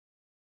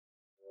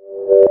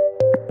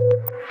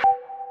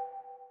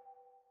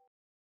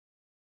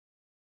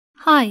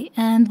Hi,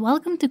 and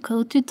welcome to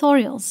Code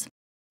Tutorials.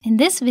 In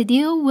this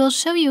video, we'll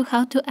show you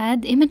how to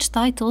add image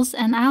titles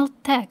and alt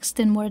text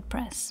in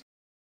WordPress.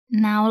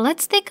 Now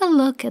let's take a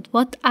look at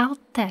what alt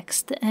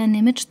text and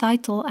image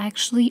title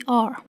actually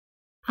are.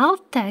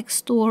 Alt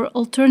text, or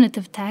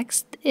alternative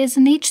text, is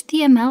an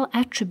HTML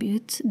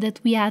attribute that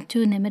we add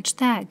to an image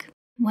tag.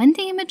 When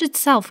the image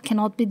itself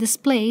cannot be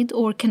displayed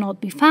or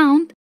cannot be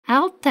found,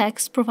 alt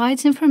text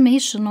provides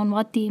information on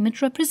what the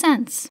image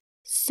represents.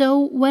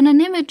 So, when an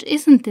image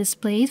isn't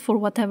displayed for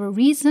whatever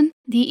reason,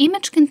 the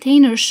image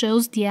container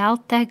shows the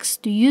alt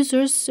text to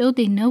users so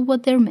they know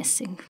what they're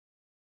missing.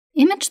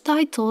 Image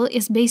title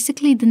is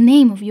basically the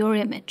name of your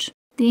image.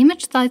 The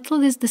image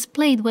title is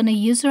displayed when a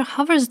user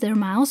hovers their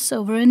mouse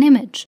over an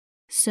image.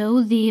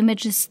 So, the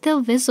image is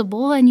still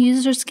visible and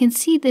users can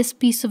see this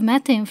piece of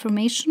meta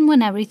information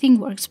when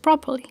everything works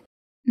properly.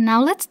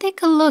 Now let's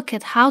take a look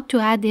at how to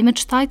add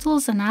image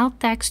titles and alt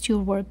text to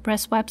your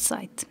WordPress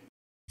website.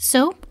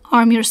 So,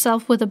 arm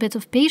yourself with a bit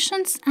of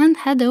patience and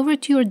head over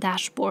to your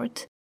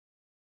dashboard.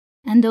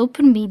 And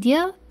open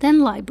Media, then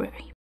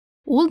Library.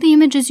 All the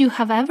images you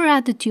have ever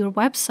added to your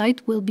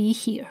website will be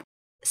here.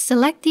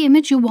 Select the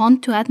image you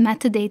want to add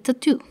metadata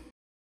to.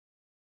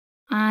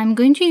 I'm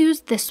going to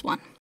use this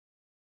one.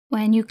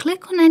 When you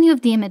click on any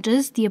of the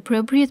images, the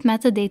appropriate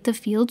metadata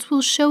fields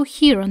will show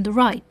here on the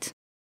right.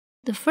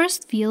 The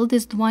first field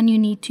is the one you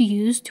need to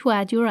use to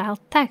add your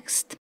alt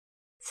text.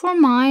 For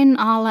mine,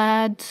 I'll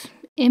add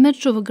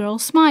image of a girl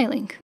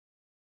smiling.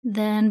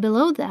 Then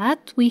below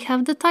that, we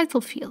have the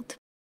title field.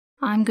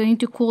 I'm going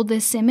to call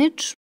this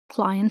image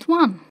Client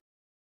 1.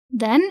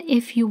 Then,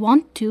 if you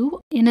want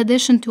to, in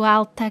addition to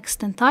alt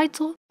text and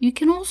title, you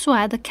can also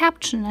add a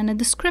caption and a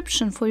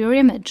description for your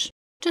image.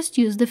 Just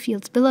use the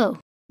fields below.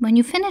 When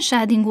you finish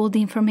adding all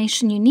the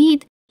information you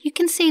need, you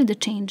can save the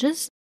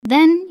changes.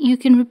 Then you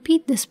can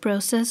repeat this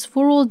process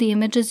for all the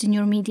images in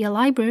your media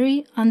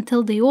library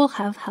until they all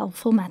have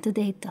helpful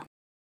metadata.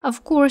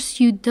 Of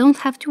course, you don't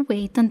have to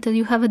wait until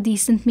you have a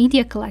decent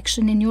media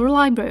collection in your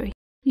library.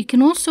 You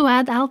can also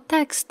add alt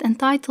text and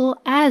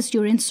title as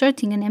you're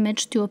inserting an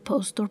image to a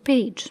post or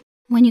page.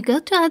 When you go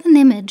to add an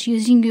image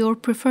using your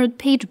preferred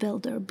page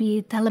builder, be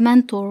it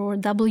Elementor or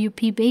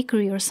WP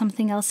Bakery or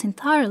something else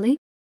entirely,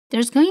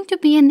 there's going to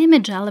be an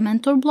image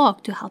element or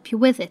block to help you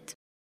with it.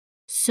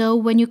 So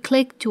when you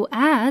click to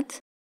add,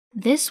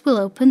 this will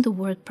open the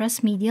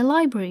WordPress media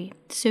library,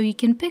 so you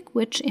can pick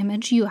which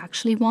image you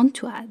actually want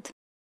to add.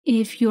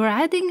 If you're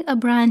adding a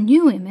brand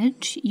new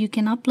image, you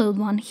can upload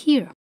one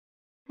here.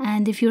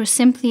 And if you're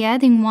simply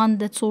adding one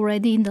that's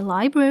already in the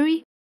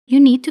library, you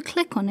need to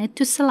click on it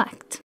to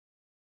select.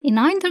 In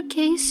either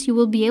case, you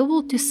will be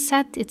able to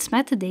set its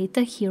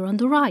metadata here on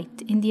the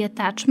right, in the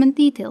Attachment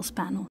Details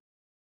panel.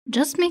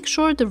 Just make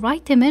sure the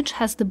right image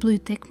has the blue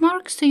tick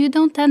mark so you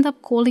don't end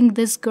up calling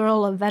this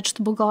girl a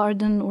vegetable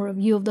garden or a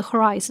view of the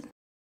horizon.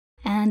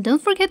 And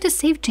don't forget to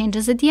save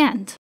changes at the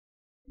end.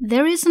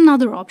 There is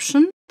another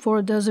option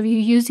for those of you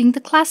using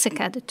the classic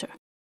editor.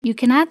 You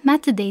can add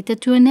metadata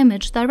to an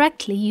image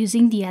directly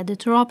using the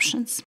editor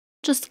options.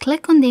 Just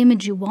click on the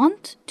image you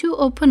want to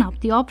open up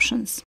the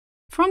options.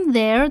 From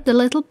there, the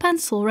little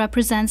pencil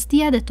represents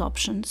the edit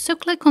option, so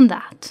click on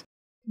that.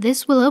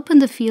 This will open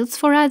the fields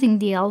for adding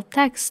the alt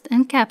text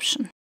and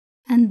caption.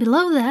 And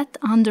below that,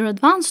 under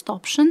Advanced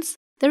Options,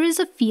 there is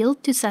a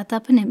field to set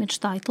up an image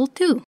title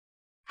too.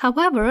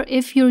 However,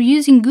 if you're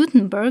using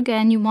Gutenberg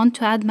and you want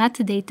to add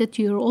metadata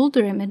to your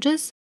older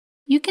images,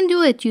 you can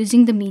do it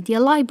using the media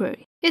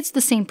library. It's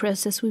the same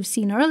process we've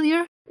seen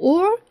earlier,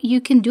 or you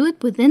can do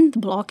it within the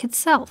block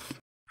itself.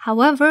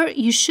 However,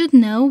 you should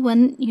know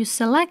when you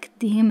select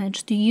the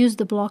image to use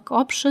the block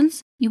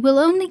options, you will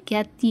only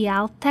get the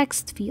alt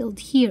text field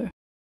here,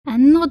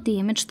 and not the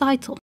image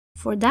title.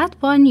 For that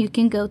one, you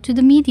can go to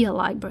the media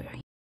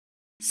library.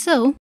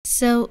 So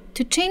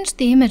to change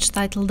the image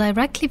title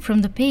directly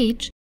from the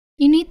page,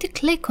 you need to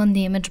click on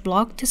the image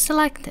block to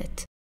select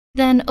it.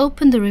 Then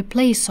open the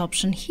Replace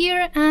option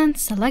here and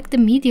select the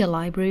media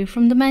library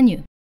from the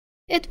menu.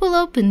 It will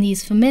open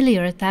these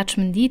familiar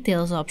Attachment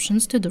Details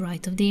options to the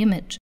right of the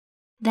image.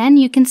 Then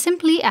you can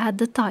simply add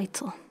the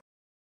title.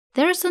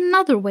 There's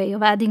another way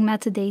of adding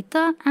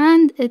metadata,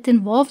 and it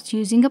involves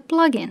using a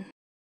plugin.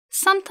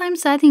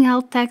 Sometimes adding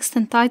alt text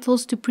and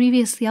titles to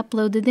previously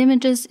uploaded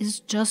images is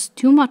just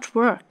too much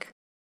work.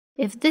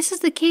 If this is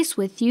the case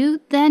with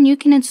you, then you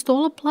can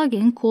install a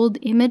plugin called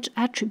Image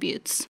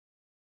Attributes.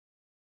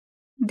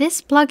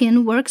 This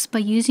plugin works by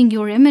using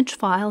your image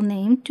file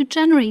name to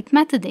generate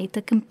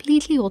metadata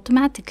completely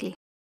automatically.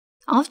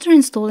 After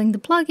installing the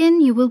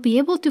plugin, you will be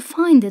able to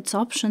find its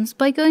options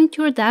by going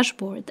to your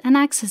dashboard and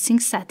accessing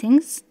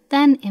Settings,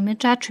 then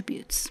Image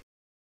Attributes.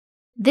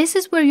 This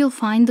is where you'll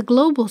find the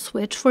global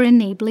switch for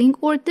enabling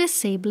or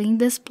disabling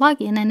this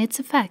plugin and its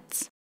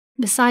effects.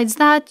 Besides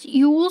that,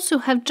 you also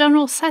have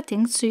general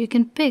settings so you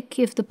can pick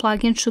if the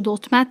plugin should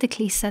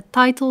automatically set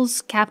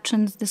titles,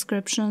 captions,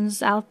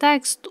 descriptions, alt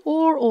text,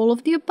 or all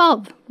of the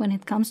above when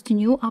it comes to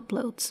new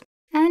uploads.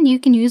 And you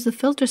can use the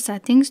filter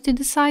settings to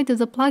decide if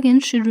the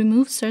plugin should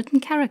remove certain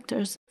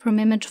characters from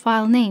image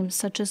file names,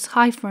 such as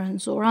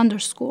hyphens or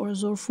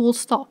underscores or full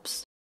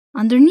stops.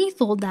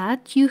 Underneath all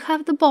that, you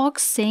have the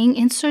box saying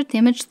Insert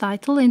Image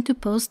Title into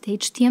Post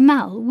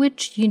HTML,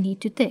 which you need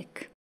to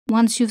tick.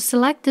 Once you've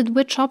selected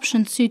which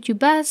options suit you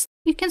best,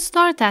 you can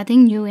start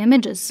adding new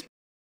images.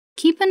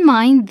 Keep in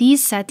mind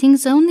these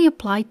settings only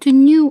apply to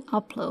new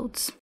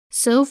uploads.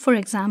 So, for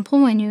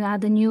example, when you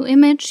add a new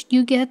image,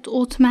 you get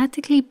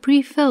automatically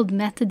pre-filled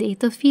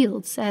metadata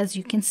fields, as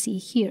you can see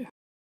here.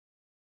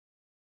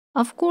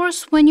 Of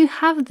course, when you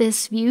have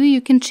this view, you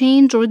can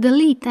change or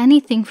delete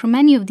anything from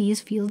any of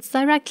these fields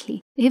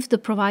directly, if the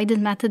provided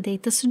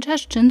metadata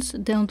suggestions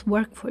don't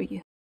work for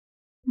you.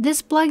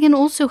 This plugin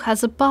also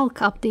has a bulk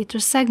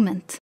updater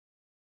segment.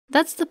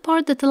 That's the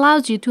part that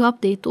allows you to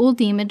update all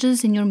the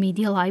images in your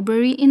media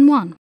library in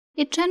one.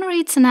 It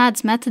generates and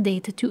adds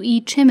metadata to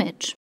each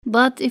image.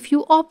 But if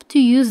you opt to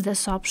use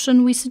this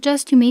option, we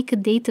suggest you make a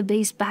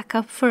database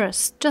backup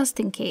first, just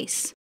in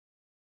case.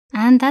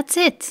 And that's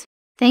it.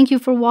 Thank you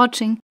for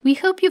watching. We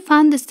hope you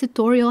found this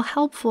tutorial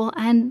helpful,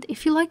 and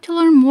if you'd like to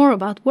learn more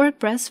about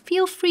WordPress,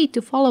 feel free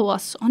to follow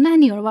us on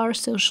any of our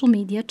social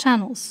media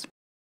channels.